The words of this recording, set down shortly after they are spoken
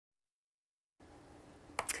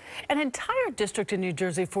An entire district in New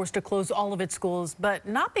Jersey forced to close all of its schools, but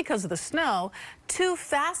not because of the snow. Two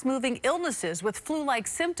fast-moving illnesses with flu-like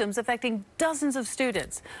symptoms affecting dozens of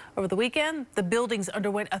students. Over the weekend, the buildings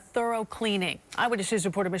underwent a thorough cleaning. Eyewitness News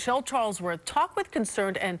reporter Michele Charlesworth talked with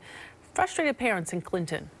concerned and frustrated parents in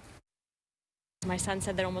Clinton. My son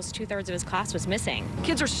said that almost 2/3 of his class was missing.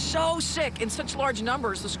 Kids are so sick in such large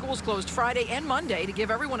numbers. The schools closed Friday and Monday to give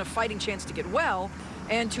everyone a fighting chance to get well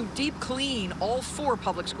and to deep clean all 4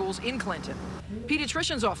 public schools in Clinton.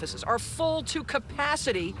 Pediatricians' offices are full to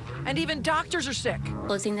capacity, and even doctors are sick.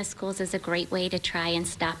 Closing the schools is a great way to try and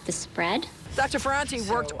stop the spread. Dr. Ferranti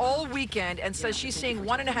worked all weekend and says she's seeing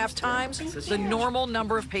 1.5 times the normal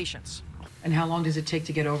number of patients. And how long does it take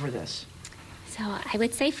to get over this? So I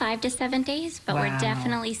would say 5 to 7 days, but we're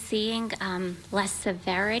definitely seeing less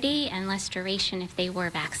severity and less duration if they were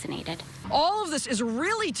vaccinated. All of this is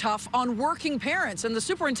really tough on working parents, and the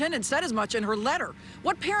superintendent said as much in her letter.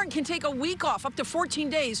 What parent can take a week off, up to 14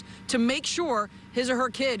 days, to make sure his or her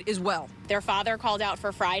kid is well? Their father called out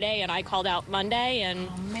for Friday, and I called out Monday, and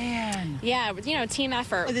oh, man. Yeah, you know, team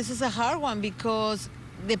effort. This is a hard one because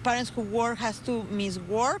the parents who work has to miss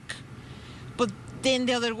work, but then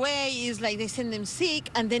the other way is like they send them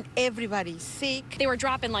sick, and then everybody's sick. They were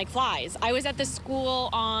dropping like flies. I was at the school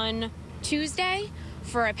on Tuesday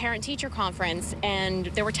for a parent-teacher conference, and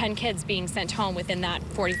there were 10 kids being sent home within that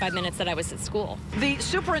 45 minutes that I was at school. The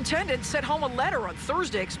superintendent sent home a letter on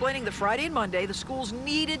Thursday explaining that Friday and Monday the schools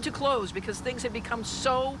needed to close because things had become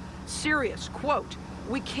so serious. Quote,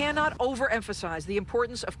 "We cannot overemphasize the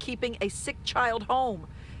importance of keeping a sick child home.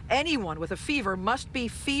 Anyone with a fever must be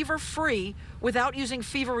fever-free without using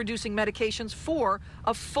fever-reducing medications for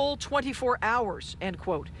a full 24 hours, end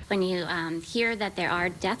quote. When you hear that there are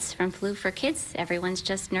deaths from flu for kids, everyone's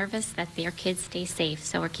just nervous that their kids stay safe.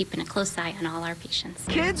 So we're keeping a close eye on all our patients.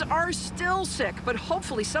 Kids are still sick, but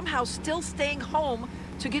hopefully somehow still staying home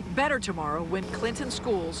to get better tomorrow when Clinton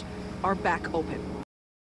schools are back open.